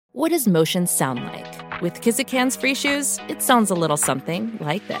What does motion sound like? With Kizikans free shoes, it sounds a little something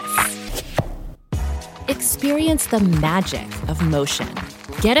like this. Experience the magic of motion.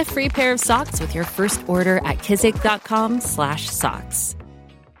 Get a free pair of socks with your first order at kizik.com/socks.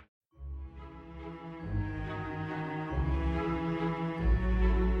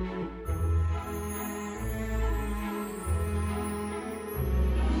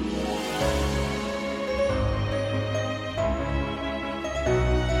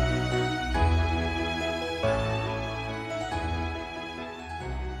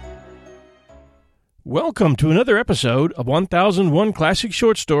 Welcome to another episode of 1001 Classic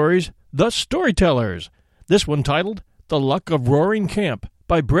Short Stories, The Storytellers. This one titled The Luck of Roaring Camp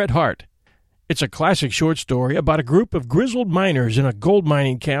by BRET HARTE. It's a classic short story about a group of grizzled miners in a gold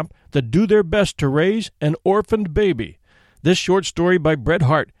mining camp that do their best to raise an orphaned baby. This short story by BRET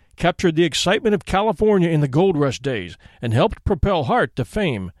HARTE captured the excitement of California in the gold rush days and helped propel Hart to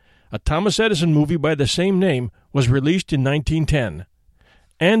fame. A Thomas Edison movie by the same name was released in 1910.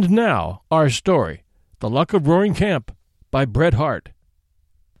 And now, our story. The Luck of Roaring Camp by BRET HARTE.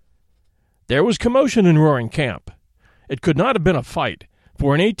 There was commotion in Roaring Camp. It could not have been a fight,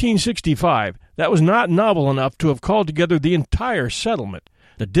 for in 1865 that was not novel enough to have called together the entire settlement.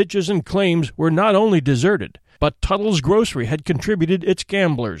 The ditches and claims were not only deserted, but Tuttle's Grocery had contributed its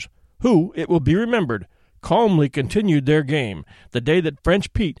gamblers, who, it will be remembered, calmly continued their game the day that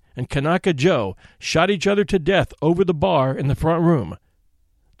French Pete and Kanaka Joe shot each other to death over the bar in the front room.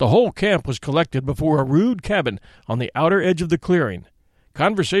 The whole camp was collected before a rude cabin on the outer edge of the clearing.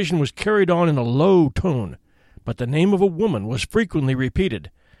 Conversation was carried on in a low tone, but the name of a woman was frequently repeated.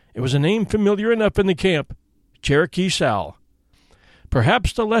 It was a name familiar enough in the camp, Cherokee Sal.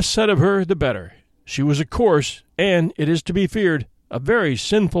 Perhaps the less said of her, the better. She was a coarse, and, it is to be feared, a very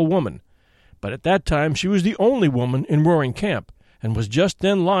sinful woman. But at that time she was the only woman in Roaring Camp, and was just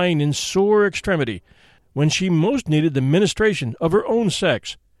then lying in sore extremity, when she most needed the ministration of her own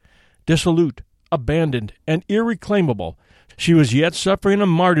sex. Dissolute, abandoned, and irreclaimable, she was yet suffering a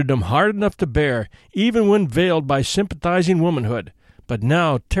martyrdom hard enough to bear, even when veiled by sympathizing womanhood, but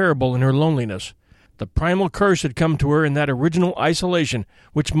now terrible in her loneliness. The primal curse had come to her in that original isolation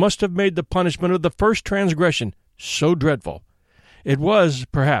which must have made the punishment of the first transgression so dreadful. It was,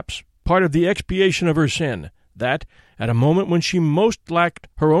 perhaps, part of the expiation of her sin, that, at a moment when she most lacked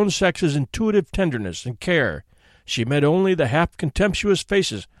her own sex's intuitive tenderness and care, she met only the half-contemptuous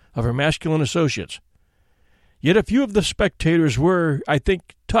faces of her masculine associates. Yet a few of the spectators were, I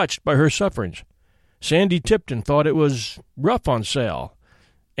think, touched by her sufferings. Sandy Tipton thought it was rough on Sal,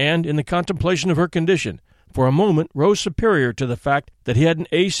 and, in the contemplation of her condition, for a moment rose superior to the fact that he had an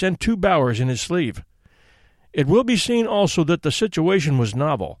ace and 2 bowers in his sleeve. It will be seen also that the situation was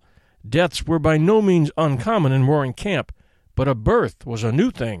novel. Deaths were by no means uncommon in Roaring Camp, but a birth was a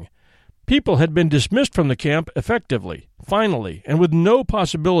new thing. People had been dismissed from the camp effectively, finally, and with no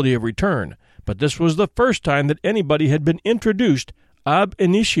possibility of return, but this was the first time that anybody had been introduced ab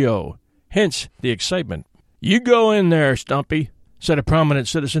initio, hence the excitement. "You go in there, Stumpy," said a prominent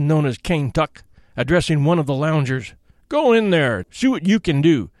citizen known as Cane Tuck, addressing one of the loungers. "Go in there, see what you can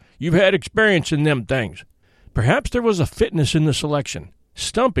do. You've had experience in them things." Perhaps there was a fitness in the selection.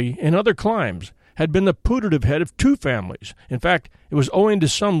 Stumpy, in other climes, had been the putative head of 2 families. In fact, it was owing to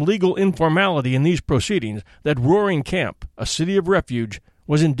some legal informality in these proceedings that Roaring Camp, a city of refuge,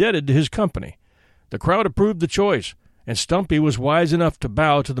 was indebted to his company. The crowd approved the choice, and Stumpy was wise enough to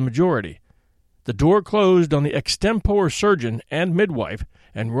bow to the majority. The door closed on the extempore surgeon and midwife,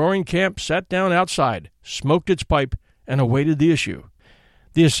 and Roaring Camp sat down outside, smoked its pipe, and awaited the issue.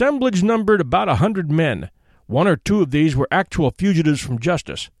 The assemblage numbered about 100 men. 1 or 2 of these were actual fugitives from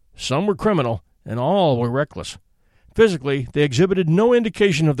justice. Some were criminal, and all were reckless. Physically, they exhibited no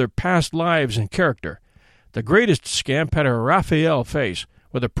indication of their past lives and character. The greatest scamp had a Raphael face,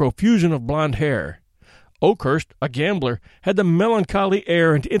 with a profusion of blond hair. Oakhurst, a gambler, had the melancholy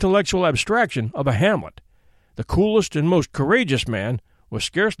air and intellectual abstraction of a Hamlet. The coolest and most courageous man was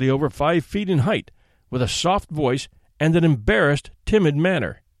scarcely over 5 feet in height, with a soft voice and an embarrassed, timid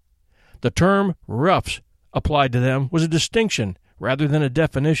manner. The term roughs applied to them was a distinction rather than a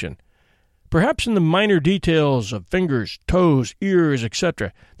definition. Perhaps in the minor details of fingers, toes, ears,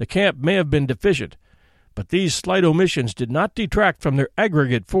 etc., the camp may have been deficient, but these slight omissions did not detract from their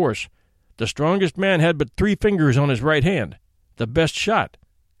aggregate force. The strongest man had but 3 fingers on his right hand. The best shot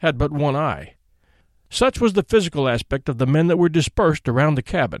had but 1 eye. Such was the physical aspect of the men that were dispersed around the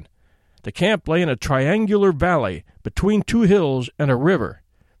cabin. The camp lay in a triangular valley between 2 hills and a river.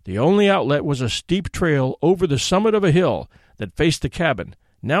 The only outlet was a steep trail over the summit of a hill that faced the cabin,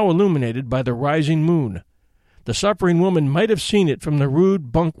 now illuminated by the rising moon. The suffering woman might have seen it from the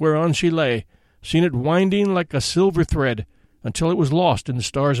rude bunk whereon she lay, seen it winding like a silver thread until it was lost in the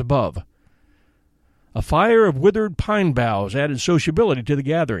stars above. A fire of withered pine boughs added sociability to the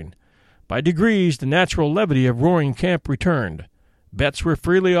gathering. By degrees, the natural levity of Roaring Camp returned. Bets were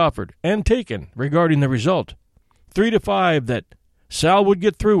freely offered and taken regarding the result. 3 to 5 that Sal would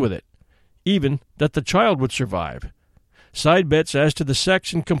get through with it, even that the child would survive. Side bets as to the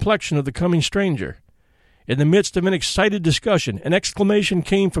sex and complexion of the coming stranger. In the midst of an excited discussion, an exclamation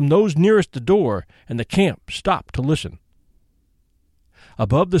came from those nearest the door, and the camp stopped to listen.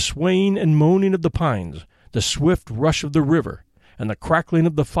 Above the swaying and moaning of the pines, the swift rush of the river, and the crackling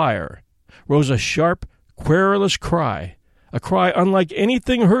of the fire, rose a sharp, querulous cry, a cry unlike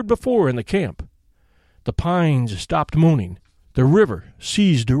anything heard before in the camp. The pines stopped moaning, the river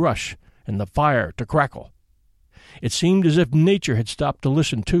ceased to rush, and the fire to crackle. It seemed as if nature had stopped to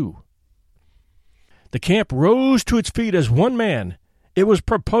listen too. The camp rose to its feet as one man. It was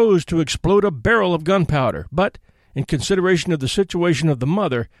proposed to explode a barrel of gunpowder, but, in consideration of the situation of the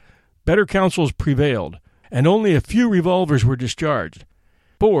mother, better counsels prevailed, and only a few revolvers were discharged.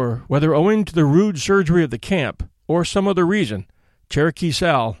 For, whether owing to the rude surgery of the camp, or some other reason, Cherokee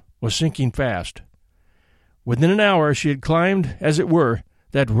Sal was sinking fast. Within an hour she had climbed, as it were,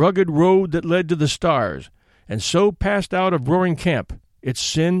 that rugged road that led to the stars, and so passed out of Roaring Camp, its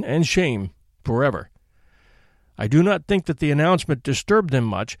sin and shame, forever. I do not think that the announcement disturbed them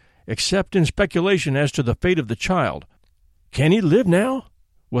much, except in speculation as to the fate of the child. "Can he live now?"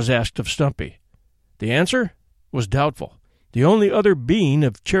 was asked of Stumpy. The answer was doubtful. The only other being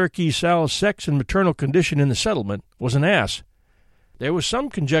of Cherokee Sal's sex and maternal condition in the settlement was an ass. There was some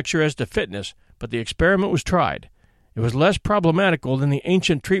conjecture as to fitness, but the experiment was tried. It was less problematical than the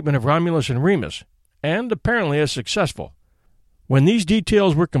ancient treatment of Romulus and Remus, and apparently as successful. When these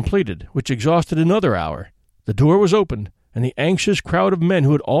details were completed, which exhausted another hour, the door was opened, and the anxious crowd of men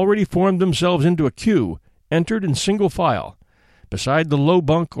who had already formed themselves into a queue entered in single file. Beside the low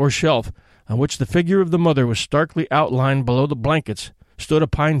bunk or shelf, on which the figure of the mother was starkly outlined below the blankets, stood a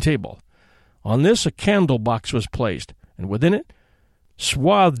pine table. On this a candle box was placed, and within it,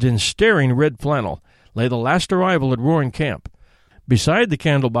 swathed in staring red flannel, lay the last arrival at Roaring Camp. Beside the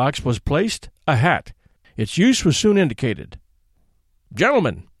candle box was placed a hat. Its use was soon indicated.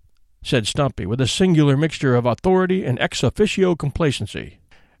 "Gentlemen," said Stumpy, with a singular mixture of authority and ex officio complacency,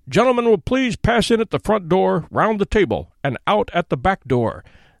 "gentlemen will please pass in at the front door, round the table, and out at the back door.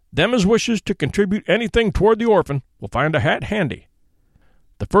 Them as wishes to contribute anything toward the orphan will find a hat handy."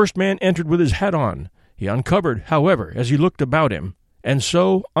 The first man entered with his hat on. He uncovered, however, as he looked about him, and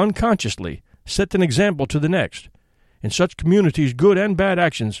so, unconsciously, set an example to the next. In such communities good and bad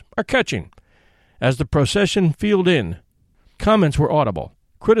actions are catching. As the procession filed in, comments were audible,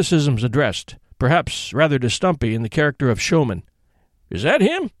 criticisms addressed, perhaps rather to Stumpy in the character of showman. "Is that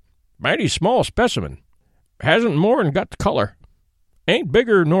him? Mighty small specimen. Hasn't more'n got the color. Ain't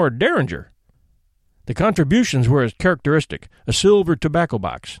bigger nor a derringer." The contributions were as characteristic: a silver tobacco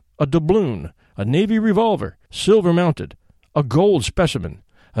box, a doubloon, a navy revolver, silver-mounted, a gold specimen,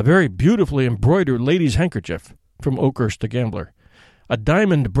 a very beautifully embroidered lady's handkerchief, from Oakhurst the gambler, a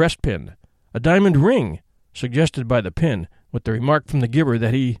diamond breastpin, a diamond ring, suggested by the pin, with the remark from the giver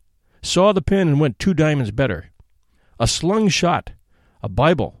that he saw the pin and went 2 diamonds better, a slung shot, a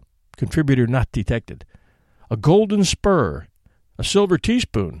Bible, contributor not detected, a golden spur, a silver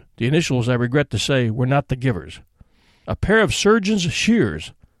teaspoon, the initials, I regret to say, were not the giver's, a pair of surgeon's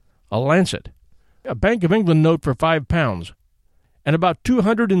shears, a lancet, a Bank of England note for £5, and about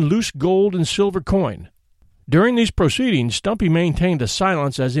 200 in loose gold and silver coin. During these proceedings, Stumpy maintained a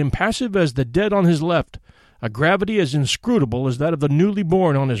silence as impassive as the dead on his left, a gravity as inscrutable as that of the newly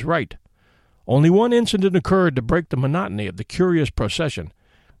born on his right. Only one incident occurred to break the monotony of the curious procession.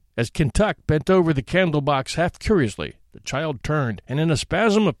 As Kentuck bent over the candle box half curiously, the child turned, and in a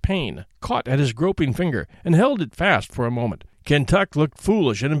spasm of pain, caught at his groping finger, and held it fast for a moment. Kentuck looked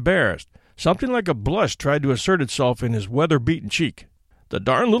foolish and embarrassed. Something like a blush tried to assert itself in his weather-beaten cheek. "The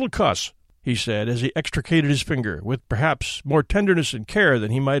darn little cuss," he said, as he extricated his finger, with perhaps more tenderness and care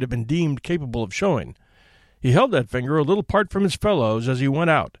than he might have been deemed capable of showing. He held that finger a little apart from its fellows as he went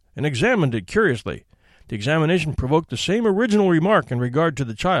out, and examined it curiously. The examination provoked the same original remark in regard to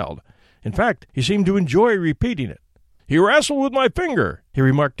the child. In fact, he seemed to enjoy repeating it. "He wrestled with my finger," he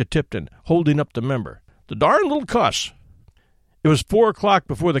remarked to Tipton, holding up the member. "The darn little cuss." It was 4 o'clock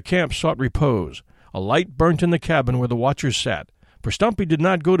before the camp sought repose. A light burnt in the cabin where the watchers sat, for Stumpy did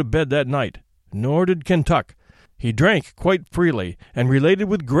not go to bed that night, nor did Kentuck. He drank quite freely, and related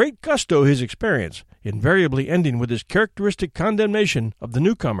with great gusto his experience, invariably ending with his characteristic condemnation of the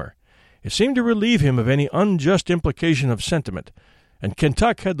newcomer. It seemed to relieve him of any unjust implication of sentiment, and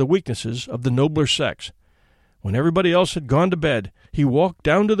Kentuck had the weaknesses of the nobler sex. When everybody else had gone to bed, he walked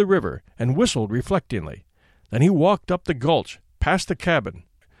down to the river and whistled reflectingly. Then he walked up the gulch, past the cabin,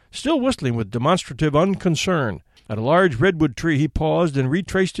 still whistling with demonstrative unconcern. At a large redwood tree he paused and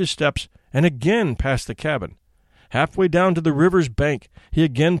retraced his steps, and again passed the cabin. Halfway down to the river's bank he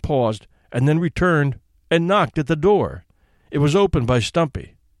again paused, and then returned and knocked at the door. It was opened by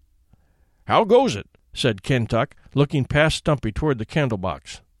Stumpy. "How goes it?" said Kentuck, looking past Stumpy toward the candle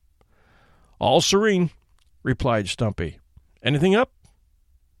box. "All serene," replied Stumpy. "Anything up?"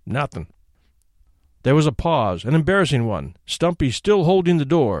 "Nothing." There was a pause, an embarrassing one, Stumpy still holding the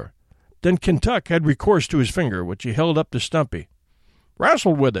door. Then Kentuck had recourse to his finger, which he held up to Stumpy.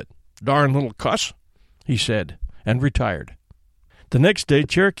 "Wrestle with it, darn little cuss," he said, and retired. The next day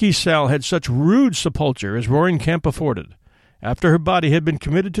Cherokee Sal had such rude sepulture as Roaring Camp afforded. After her body had been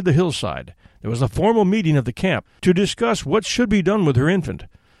committed to the hillside, there was a formal meeting of the camp to discuss what should be done with her infant.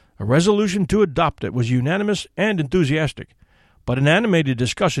 A resolution to adopt it was unanimous and enthusiastic, but an animated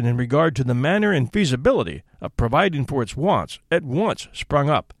discussion in regard to the manner and feasibility of providing for its wants at once sprung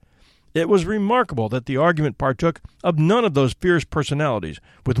up. It was remarkable that the argument partook of none of those fierce personalities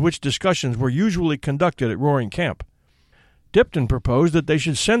with which discussions were usually conducted at Roaring Camp. Tipton proposed that they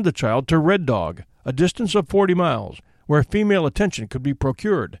should send the child to Red Dog, a distance of 40 miles, where female attention could be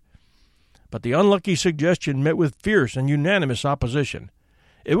procured. But the unlucky suggestion met with fierce and unanimous opposition.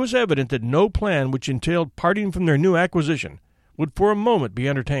 It was evident that no plan which entailed parting from their new acquisition would for a moment be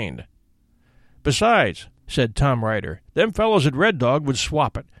entertained. "Besides," said Tom Ryder, "them fellows at Red Dog would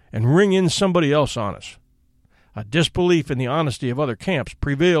swap it and ring in somebody else on us." A disbelief in the honesty of other camps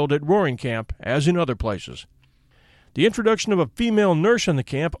prevailed at Roaring Camp as in other places. The introduction of a female nurse in the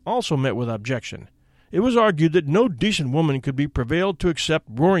camp also met with objection. It was argued that no decent woman could be prevailed to accept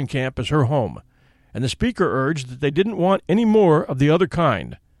Roaring Camp as her home, and the speaker urged that they didn't want any more of the other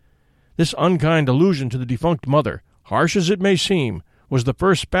kind. This unkind allusion to the defunct mother, harsh as it may seem, was the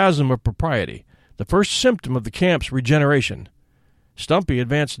first spasm of propriety, the first symptom of the camp's regeneration. Stumpy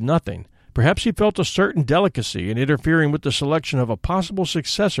advanced nothing. Perhaps he felt a certain delicacy in interfering with the selection of a possible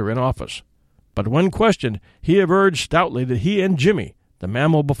successor in office. But when questioned, he averred stoutly that he and Jimmy, the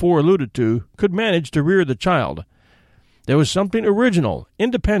mammal before alluded to, could manage to rear the child. There was something original,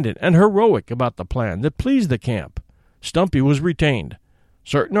 independent, and heroic about the plan that pleased the camp. Stumpy was retained.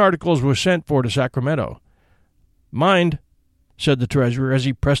 Certain articles were sent for to Sacramento. "Mind," said the treasurer as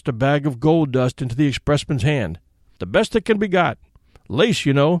he pressed a bag of gold dust into the expressman's hand, "the best that can be got. Lace,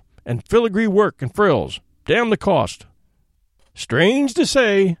 you know, and filigree work and frills. Damn the cost." Strange to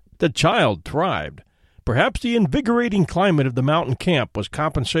say, the child thrived. Perhaps the invigorating climate of the mountain camp was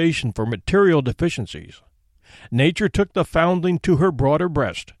compensation for material deficiencies. Nature took the foundling to her broader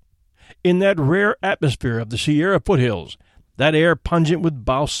breast. In that rare atmosphere of the Sierra foothills, that air pungent with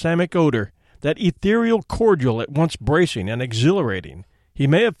balsamic odor, that ethereal cordial at once bracing and exhilarating, he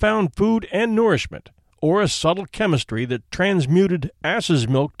may have found food and nourishment, or a subtle chemistry that transmuted ass's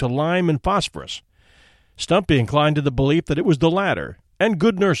milk to lime and phosphorus. Stumpy inclined to the belief that it was the latter, and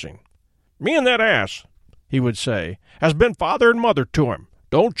good nursing. "Me and that ass," he would say, "has been father and mother to him.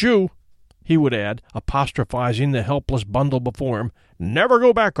 Don't you," he would add, apostrophizing the helpless bundle before him, "never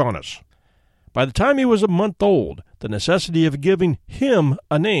go back on us." By the time he was a month old, the necessity of giving him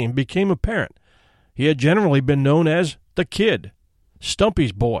a name became apparent. He had generally been known as the Kid,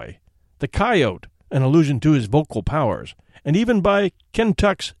 Stumpy's boy, the Coyote, an allusion to his vocal powers, and even by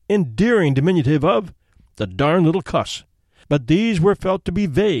Kentuck's endearing diminutive of the darn little cuss. But these were felt to be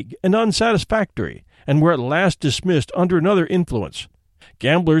vague and unsatisfactory, and were at last dismissed under another influence.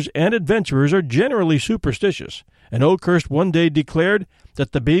 Gamblers and adventurers are generally superstitious, and Oakhurst one day declared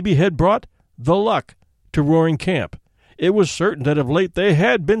that the baby had brought the luck to Roaring Camp. It was certain that of late they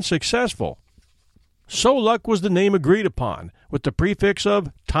had been successful. So Luck was the name agreed upon, with the prefix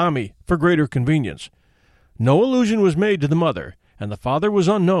of Tommy for greater convenience. No allusion was made to the mother, and the father was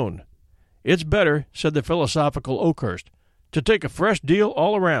unknown. "It's better," said the philosophical Oakhurst, "to take a fresh deal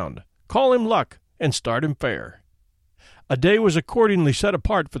all around. Call him Luck, and start him fair." A day was accordingly set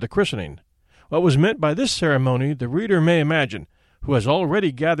apart for the christening. What was meant by this ceremony the reader may imagine, who has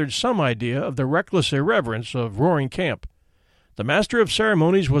already gathered some idea of the reckless irreverence of Roaring Camp. The master of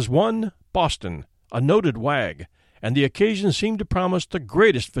ceremonies was one Boston, a noted wag, and the occasion seemed to promise the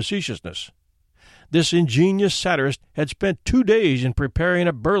greatest facetiousness. This ingenious satirist had spent 2 days in preparing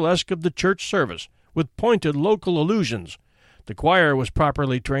a burlesque of the church service, with pointed local allusions. The choir was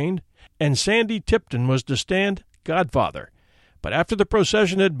properly trained, and Sandy Tipton was to stand godfather. But after the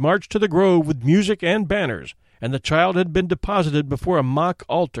procession had marched to the grove with music and banners, and the child had been deposited before a mock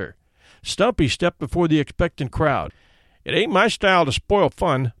altar, Stumpy stepped before the expectant crowd. "It ain't my style to spoil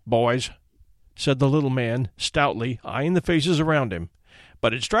fun, boys," said the little man, stoutly, eyeing the faces around him.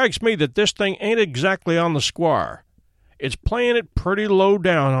 "But it strikes me that this thing ain't exactly on the squar. It's playing it pretty low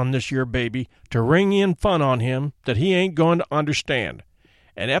down on this yer baby to ring in fun on him that he ain't going to understand.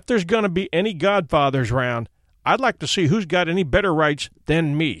 And if there's going to be any godfathers round, I'd like to see who's got any better rights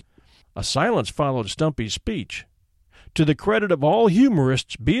than me." A silence followed Stumpy's speech. To the credit of all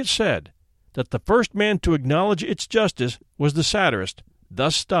humorists be it said that the first man to acknowledge its justice was the satirist,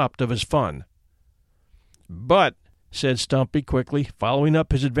 thus stopped of his fun. "But," said Stumpy quickly, following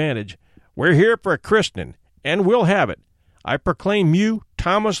up his advantage, "we're here for a christening, and we'll have it. I proclaim you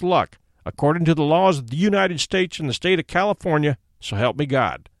Thomas Luck, according to the laws of the United States and the state of California, so help me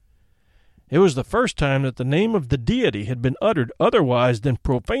God." It was the first time that the name of the deity had been uttered otherwise than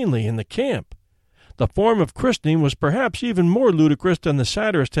profanely in the camp. The form of christening was perhaps even more ludicrous than the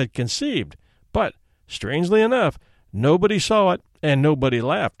satirist had conceived, but, strangely enough, nobody saw it and nobody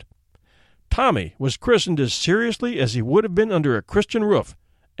laughed. Tommy was christened as seriously as he would have been under a Christian roof,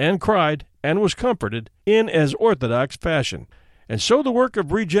 and cried and was comforted in as orthodox fashion. And so the work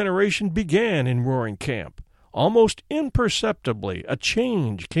of regeneration began in Roaring Camp. Almost imperceptibly, a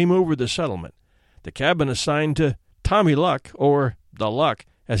change came over the settlement. The cabin assigned to Tommy Luck, or the Luck,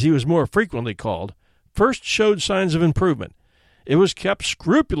 as he was more frequently called, first showed signs of improvement. It was kept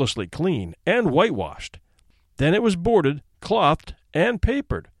scrupulously clean and whitewashed. Then it was boarded, clothed, and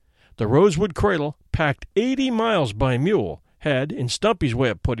papered. The rosewood cradle, packed 80 miles by mule, had, in Stumpy's way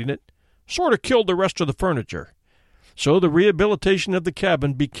of putting it, sort of killed the rest of the furniture. So the rehabilitation of the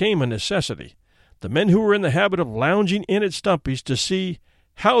cabin became a necessity. The men who were in the habit of lounging in at Stumpy's to see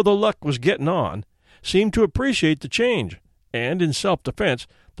how the Luck was getting on seemed to appreciate the change, and, in self-defense,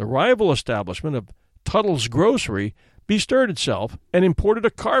 the rival establishment of Tuttle's Grocery bestirred itself and imported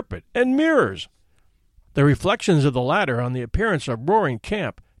a carpet and mirrors. The reflections of the latter on the appearance of Roaring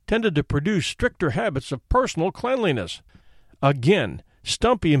Camp tended to produce stricter habits of personal cleanliness. Again,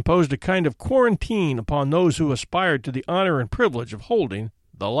 Stumpy imposed a kind of quarantine upon those who aspired to the honor and privilege of holding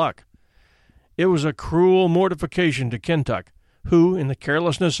the Luck. It was a cruel mortification to Kentuck, who, in the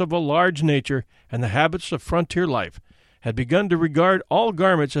carelessness of a large nature and the habits of frontier life, had begun to regard all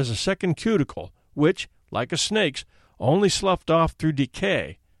garments as a second cuticle, which, like a snake's, only sloughed off through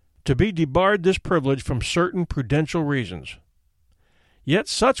decay, to be debarred this privilege from certain prudential reasons. Yet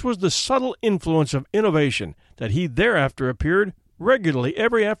such was the subtle influence of innovation that he thereafter appeared regularly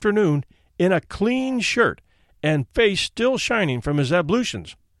every afternoon in a clean shirt and face still shining from his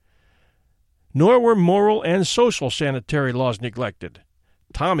ablutions. Nor were moral and social sanitary laws neglected.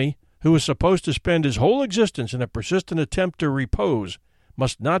 Tommy, who was supposed to spend his whole existence in a persistent attempt to repose,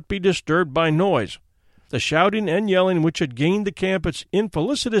 must not be disturbed by noise. The shouting and yelling which had gained the camp its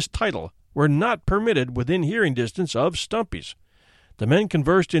infelicitous title were not permitted within hearing distance of Stumpy's. The men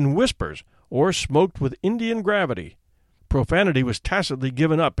conversed in whispers or smoked with Indian gravity. Profanity was tacitly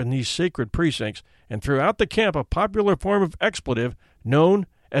given up in these sacred precincts, and throughout the camp a popular form of expletive known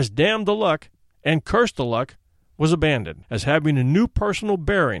as "damn the Luck" and "curse the Luck" was abandoned, as having a new personal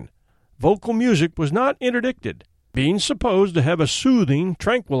bearing. Vocal music was not interdicted, being supposed to have a soothing,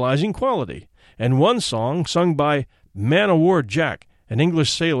 tranquilizing quality, and one song, sung by Man-o'-War Jack, an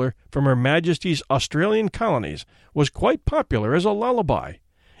English sailor from Her Majesty's Australian colonies, was quite popular as a lullaby.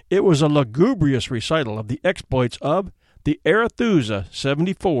 It was a lugubrious recital of the exploits of the Arethusa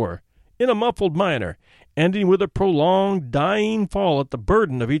 74, in a muffled minor, ending with a prolonged, dying fall at the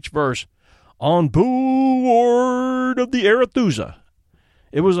burden of each verse, "On board of the Arethusa."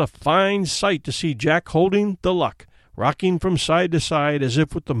 It was a fine sight to see Jack holding the Luck, rocking from side to side as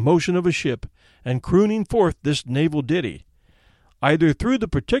if with the motion of a ship, and crooning forth this naval ditty. Either through the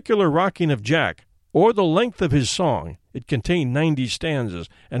particular rocking of Jack, or the length of his song, it contained 90 stanzas,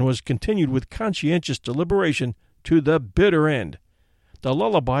 and was continued with conscientious deliberation to the bitter end. The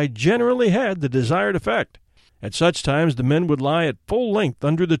lullaby generally had the desired effect. At such times the men would lie at full length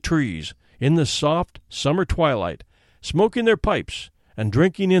under the trees, in the soft summer twilight, smoking their pipes, and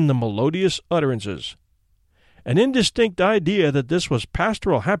drinking in the melodious utterances. An indistinct idea that this was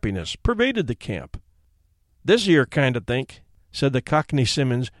pastoral happiness pervaded the camp. "This here kind of think," said the Cockney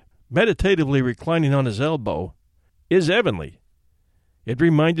Simmons, meditatively reclining on his elbow, "is heavenly." It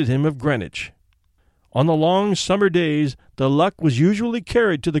reminded him of Greenwich. On the long summer days the Luck was usually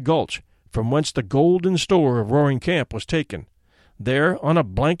carried to the gulch, from whence the golden store of Roaring Camp was taken. There, on a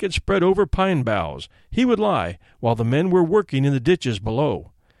blanket spread over pine boughs, he would lie, while the men were working in the ditches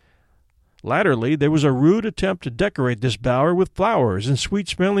below. Latterly there was a rude attempt to decorate this bower with flowers and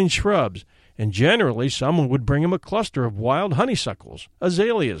sweet-smelling shrubs, and generally someone would bring him a cluster of wild honeysuckles,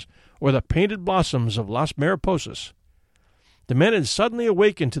 azaleas, or the painted blossoms of Las Mariposas. The men had suddenly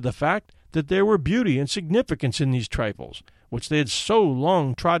awakened to the fact that there were beauty and significance in these trifles, which they had so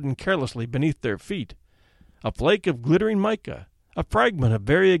long trodden carelessly beneath their feet. A flake of glittering mica, a fragment of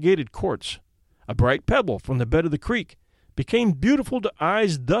variegated quartz, a bright pebble from the bed of the creek, became beautiful to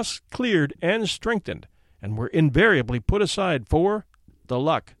eyes thus cleared and strengthened, and were invariably put aside for the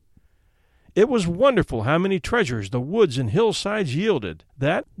luck. It was wonderful how many treasures the woods and hillsides yielded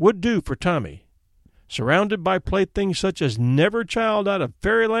that would do for Tommy. Surrounded by playthings such as never child out of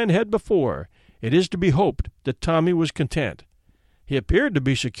fairyland had before, it is to be hoped that Tommy was content. He appeared to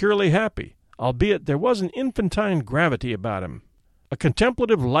be securely happy, albeit there was an infantine gravity about him, a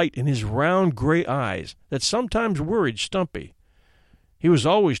contemplative light in his round gray eyes that sometimes worried Stumpy. He was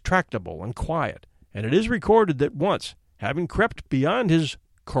always tractable and quiet, and it is recorded that once, having crept beyond his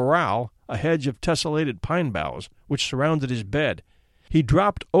corral, a hedge of tessellated pine boughs which surrounded his bed, he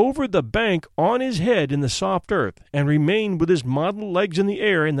dropped over the bank on his head in the soft earth and remained with his mottled legs in the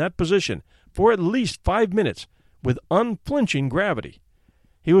air in that position for at least 5 minutes with unflinching gravity.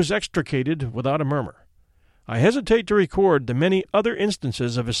 He was extricated without a murmur. I hesitate to record the many other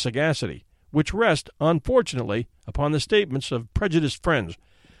instances of his sagacity, which rest, unfortunately, upon the statements of prejudiced friends.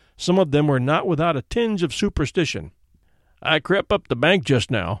 Some of them were not without a tinge of superstition. "I crept up the bank just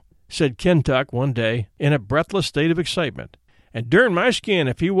now," said Kentuck one day, in a breathless state of excitement, "and dern my skin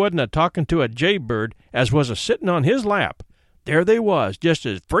if he wasn't a-talking to a jaybird as was a-sitting on his lap. There they was, just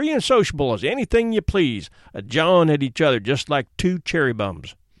as free and sociable as anything you please, a-jawing at each other just like two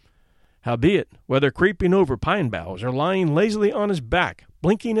cherry-bums." Howbeit, whether creeping over pine boughs or lying lazily on his back,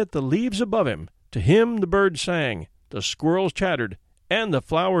 blinking at the leaves above him, to him the birds sang, the squirrels chattered, and the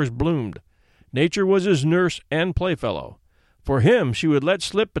flowers bloomed. Nature was his nurse and playfellow. For him she would let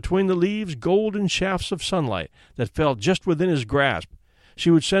slip between the leaves golden shafts of sunlight that fell just within his grasp. She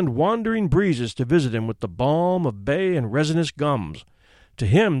would send wandering breezes to visit him with the balm of bay and resinous gums. To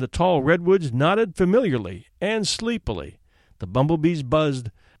him the tall redwoods nodded familiarly and sleepily. The bumblebees buzzed,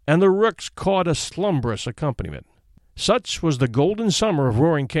 and the rooks cawed a slumberous accompaniment. Such was the golden summer of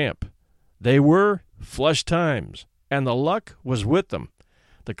Roaring Camp. They were flush times, and the luck was with them.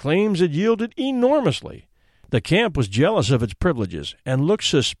 The claims had yielded enormously. The camp was jealous of its privileges, and looked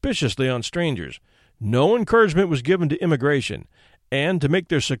suspiciously on strangers. No encouragement was given to immigration, and to make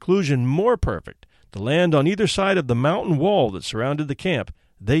their seclusion more perfect, the land on either side of the mountain wall that surrounded the camp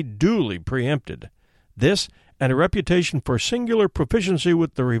they duly preempted. This, and a reputation for singular proficiency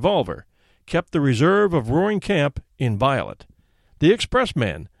with the revolver, kept the reserve of Roaring Camp inviolate. The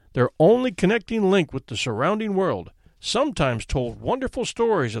expressman, their only connecting link with the surrounding world, sometimes told wonderful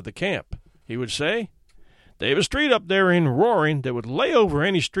stories of the camp. He would say, "They've a street up there in Roaring that would lay over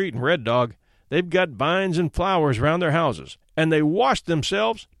any street in Red Dog. They've got vines and flowers round their houses, and they wash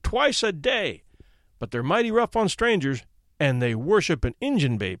themselves twice a day. But they're mighty rough on strangers, and they worship an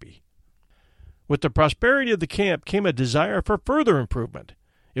Injun baby." With the prosperity of the camp came a desire for further improvement.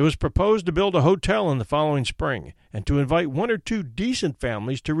 It was proposed to build a hotel in the following spring, and to invite 1 or 2 decent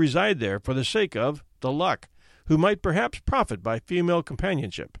families to reside there for the sake of the luck, who might perhaps profit by female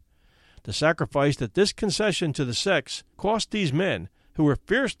companionship. The sacrifice that this concession to the sex cost these men, who were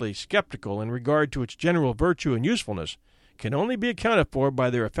fiercely skeptical in regard to its general virtue and usefulness, can only be accounted for by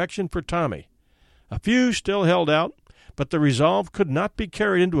their affection for Tommy. A few still held out, but the resolve could not be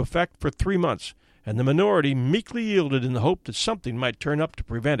carried into effect for 3 months, and the minority meekly yielded in the hope that something might turn up to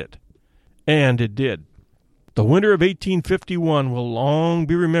prevent it. And it did. The winter of 1851 will long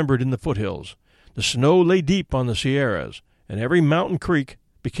be remembered in the foothills. The snow lay deep on the Sierras, and every mountain creek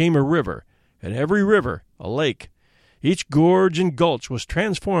became a river, and every river a lake. Each gorge and gulch was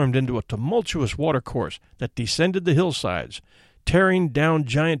transformed into a tumultuous watercourse that descended the hillsides, tearing down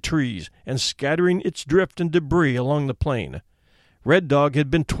giant trees and scattering its drift and debris along the plain. Red Dog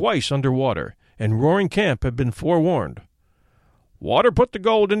had been twice under water, and Roaring Camp had been forewarned. "Water put the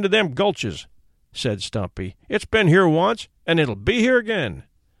gold into them gulches," said Stumpy. "It's been here once, and it'll be here again."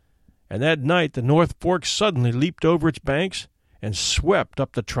 And that night the North Fork suddenly leaped over its banks and swept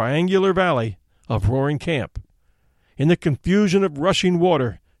up the triangular valley of Roaring Camp. In the confusion of rushing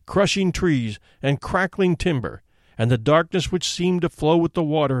water, crushing trees, and crackling timber, and the darkness which seemed to flow with the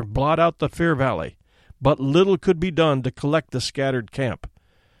water blot out the fair valley, but little could be done to collect the scattered camp.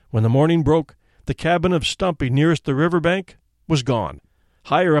 When the morning broke, the cabin of Stumpy nearest the river bank was gone.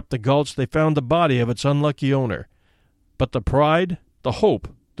 Higher up the gulch they found the body of its unlucky owner. But the pride, the hope,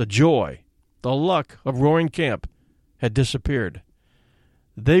 the joy, the luck of Roaring Camp had disappeared.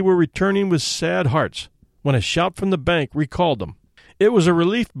 They were returning with sad hearts when a shout from the bank recalled them. It was a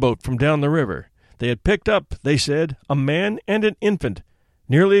relief boat from down the river. They had picked up, they said, a man and an infant,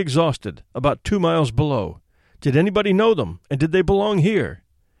 nearly exhausted, about 2 miles below. Did anybody know them, and did they belong here?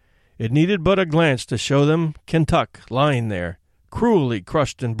 It needed but a glance to show them Kentuck lying there, cruelly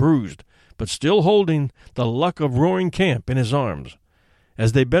crushed and bruised, but still holding the Luck of Roaring Camp in his arms.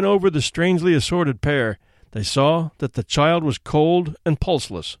 As they bent over the strangely assorted pair, they saw that the child was cold and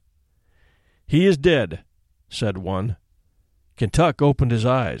pulseless. "He is dead," said one. Kentuck opened his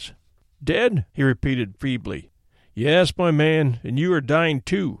eyes. "Dead?" he repeated feebly. "Yes, my man, and you are dying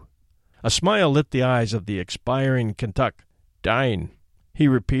too." A smile lit the eyes of the expiring Kentuck. "Dying," he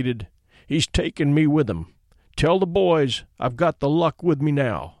repeated. "He's taken me with him. Tell the boys I've got the Luck with me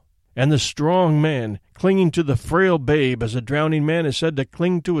now." And the strong man, clinging to the frail babe as a drowning man is said to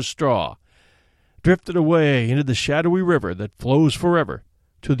cling to a straw, drifted away into the shadowy river that flows forever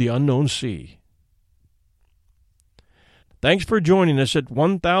to the unknown sea. Thanks for joining us at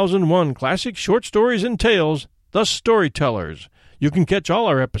 1001 Classic Short Stories and Tales, The Storytellers. You can catch all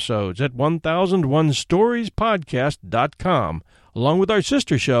our episodes at 1001storiespodcast.com, along with our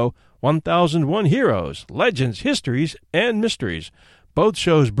sister show, 1001 Heroes, Legends, Histories, and Mysteries. Both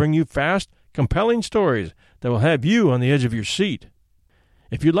shows bring you fast, compelling stories that will have you on the edge of your seat.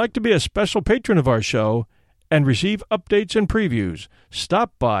 If you'd like to be a special patron of our show and receive updates and previews,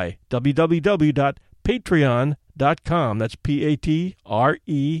 stop by www.patreon.com. That's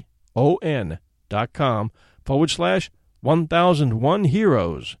patreon.com/1001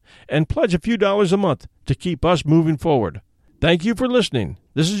 Heroes, and pledge a few dollars a month to keep us moving forward. Thank you for listening.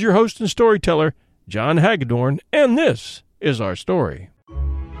 This is your host and storyteller, John Hagedorn, and this is our story.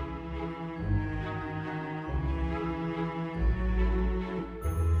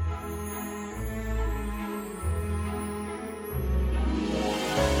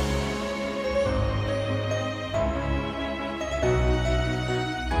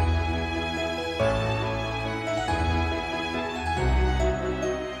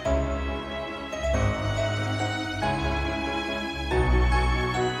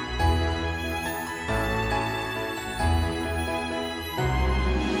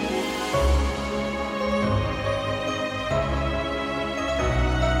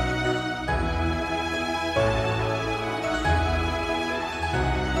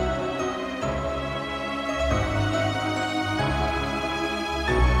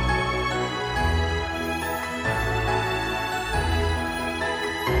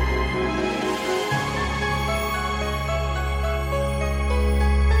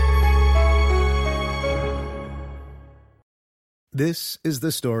 This is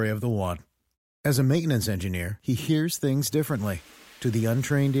the story of the one. As a maintenance engineer, he hears things differently. To the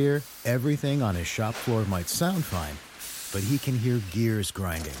untrained ear, everything on his shop floor might sound fine, but he can hear gears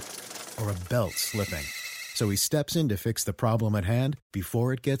grinding or a belt slipping. So he steps in to fix the problem at hand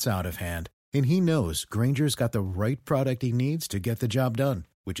before it gets out of hand. And he knows Grainger's got the right product he needs to get the job done,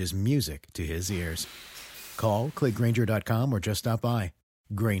 which is music to his ears. Call, click Grainger.com, or just stop by.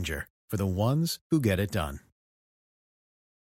 Grainger, for the ones who get it done.